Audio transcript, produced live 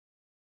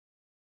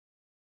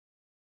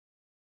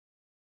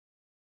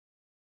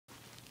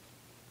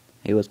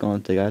Hey, what's going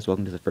on today, guys?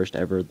 Welcome to the first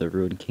ever The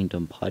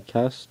RuneKingdom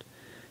podcast.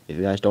 If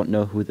you guys don't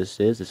know who this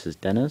is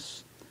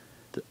Dennis.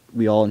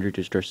 We all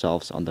introduced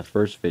ourselves on the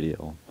first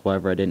video.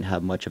 However, I didn't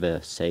have much of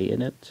a say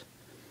in it.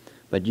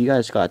 But you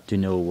guys got to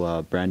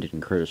know Brandon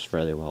and Curtis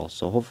fairly well,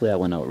 so hopefully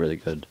that went out really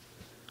good.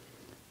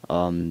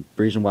 The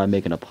reason why I'm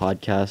making a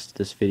podcast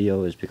this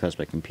video is because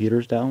my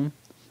computer's down.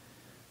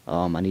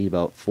 I need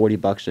about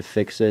 $40 to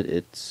fix it.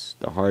 It's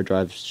the hard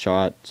drive's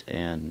shot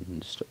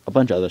and a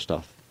bunch of other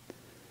stuff.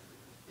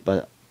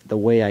 But the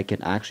way I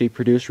can actually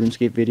produce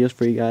RuneScape videos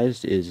for you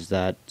guys is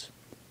that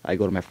I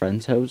go to my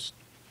friend's house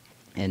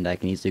and I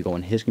can easily go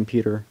on his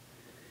computer.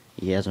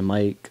 He has a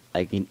mic.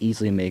 I can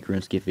easily make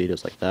RuneScape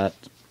videos like that.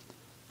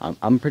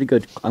 I'm pretty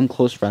good. I'm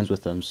close friends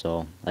with him,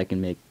 so I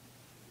can make,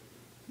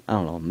 I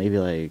don't know, maybe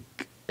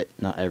like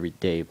not every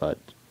day, but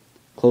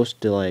close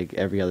to like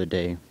every other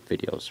day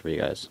videos for you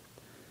guys.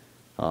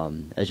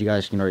 As you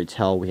guys can already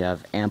tell, we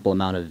have ample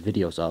amount of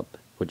videos up,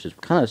 which is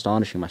kind of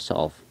astonishing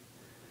myself,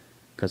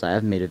 because I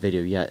haven't made a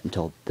video yet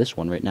until this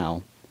one right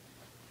now,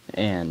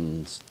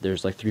 and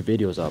there's like 3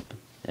 videos up,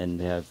 and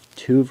they have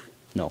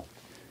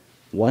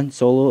one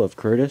solo of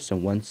Curtis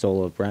and one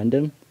solo of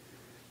Brandon,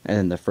 and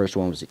then the first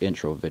one was the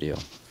intro video.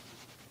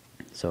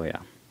 So yeah,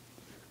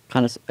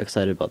 kind of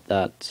excited about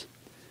that.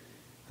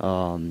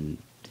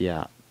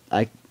 Yeah,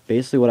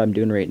 basically what I'm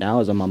doing right now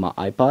is I'm on my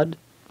iPod,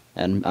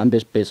 and I'm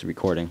just basically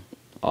recording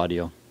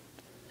audio,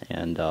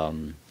 and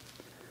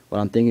what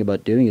I'm thinking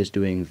about doing is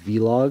doing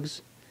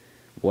vlogs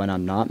when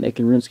I'm not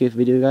making RuneScape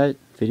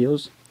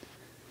videos.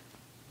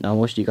 Now,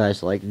 most of you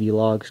guys like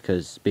vlogs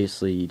because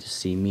basically you just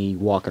see me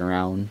walking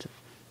around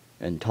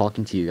and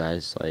talking to you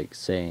guys, like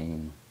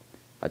saying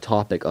a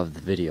topic of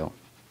the video,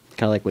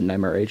 kind of like what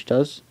Nightmare H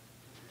does.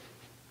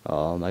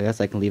 I guess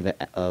I can leave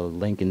a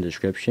link in the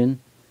description,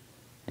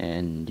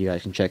 and you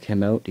guys can check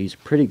him out. He's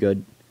pretty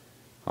good.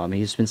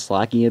 He's been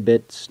slacking a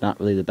bit. It's not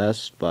really the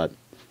best, but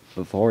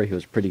before he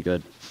was pretty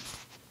good.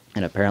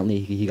 And apparently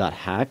he got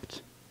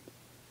hacked,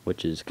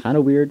 which is kind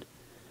of weird.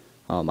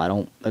 I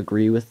don't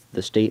agree with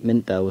the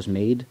statement that was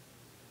made,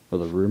 or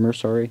the rumor,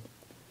 sorry.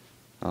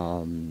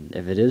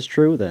 If it is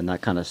true, then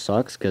that kind of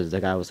sucks, because the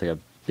guy was like a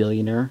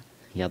billionaire.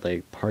 He had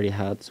like party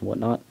hats and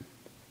whatnot.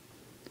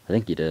 I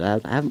think he did.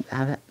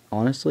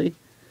 Honestly,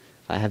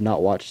 I have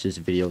not watched his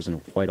videos in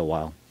quite a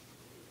while.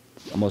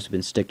 I must have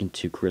been sticking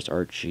to Chris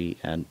Archie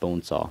and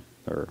Bonesaw,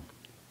 or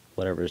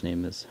whatever his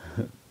name is.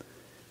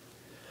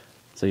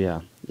 So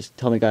yeah, just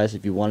tell me, guys,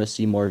 if you want to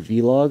see more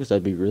vlogs,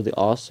 that'd be really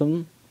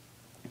awesome.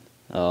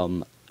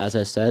 As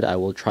I said, I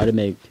will try to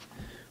make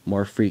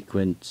more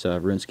frequent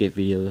RuneScape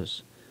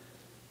videos.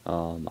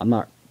 I'm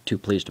not too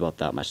pleased about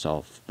that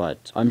myself,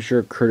 but I'm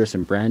sure Curtis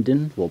and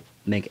Brandon will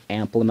make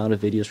ample amount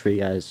of videos for you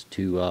guys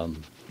to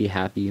be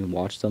happy and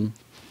watch them.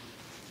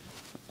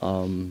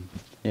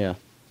 Yeah.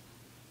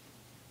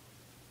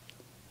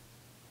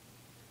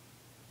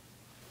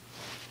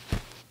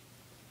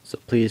 So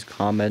please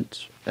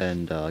comment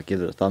and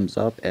give it a thumbs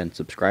up and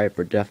subscribe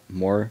for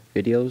more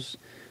videos.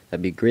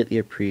 That'd be greatly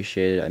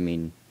appreciated. I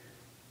mean,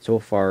 so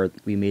far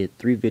we made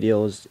 3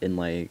 videos in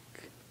like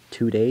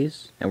 2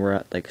 days, and we're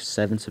at like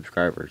 7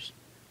 subscribers,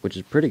 which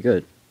is pretty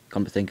good,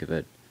 come to think of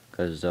it,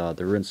 because the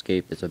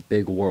RuneScape is a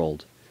big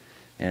world,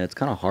 and it's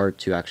kind of hard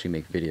to actually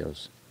make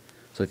videos.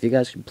 So if you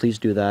guys could please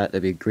do that,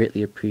 that'd be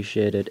greatly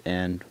appreciated,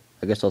 and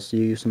I guess I'll see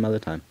you some other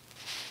time.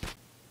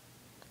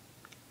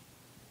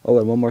 Oh,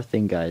 and one more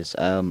thing, guys.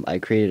 I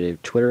created a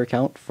Twitter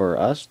account for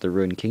us, the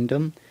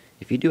RuneKingdom.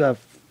 If you do have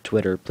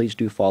Twitter, please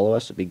do follow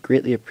us. It'd be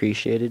greatly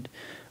appreciated.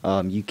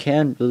 You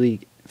can really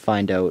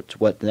find out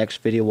what the next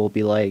video will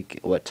be like,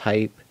 what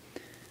type,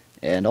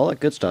 and all that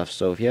good stuff.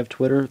 So if you have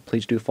Twitter,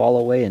 please do follow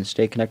away and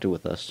stay connected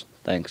with us.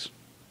 Thanks.